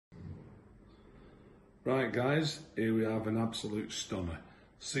Right guys, here we have an absolute stunner.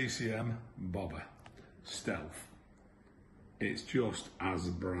 CCM Bobber Stealth. It's just as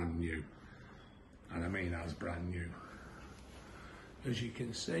brand new. And I mean as brand new. As you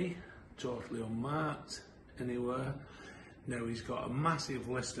can see, totally unmarked anywhere. Now he's got a massive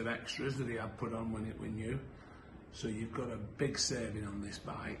list of extras that he had put on when it was new. So you've got a big saving on this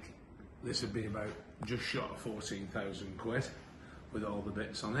bike. This would be about just short of 14,000 quid with all the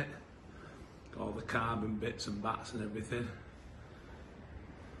bits on it. All the carbon bits and bats and everything.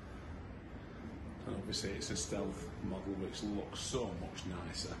 And obviously it's a stealth model which looks so much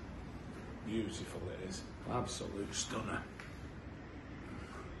nicer. Beautiful it is. Absolute stunner.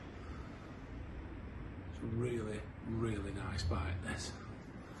 It's a really, really nice bike this.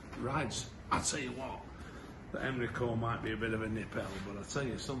 Rides, I tell you what, the Emrico might be a bit of a nipple, but I tell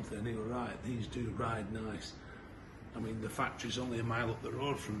you something, he was right, these do ride nice. I mean the factory's only a mile up the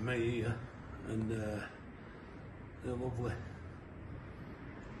road from me here. And they're lovely.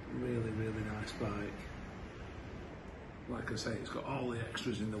 Really, really nice bike. Like I say, it's got all the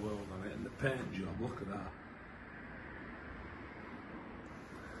extras in the world on it, and the paint job, look at that.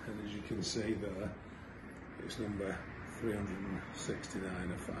 And as you can see there, it's number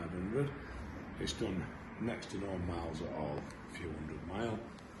 369 of 500. It's done next to no miles at all, a few hundred miles.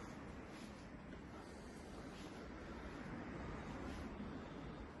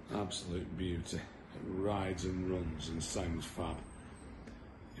 Absolute beauty. It rides and runs and sounds fab.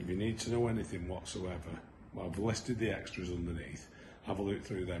 If you need to know anything whatsoever, well, I've listed the extras underneath. Have a look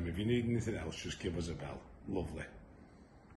through them. If you need anything else, just give us a bell. Lovely.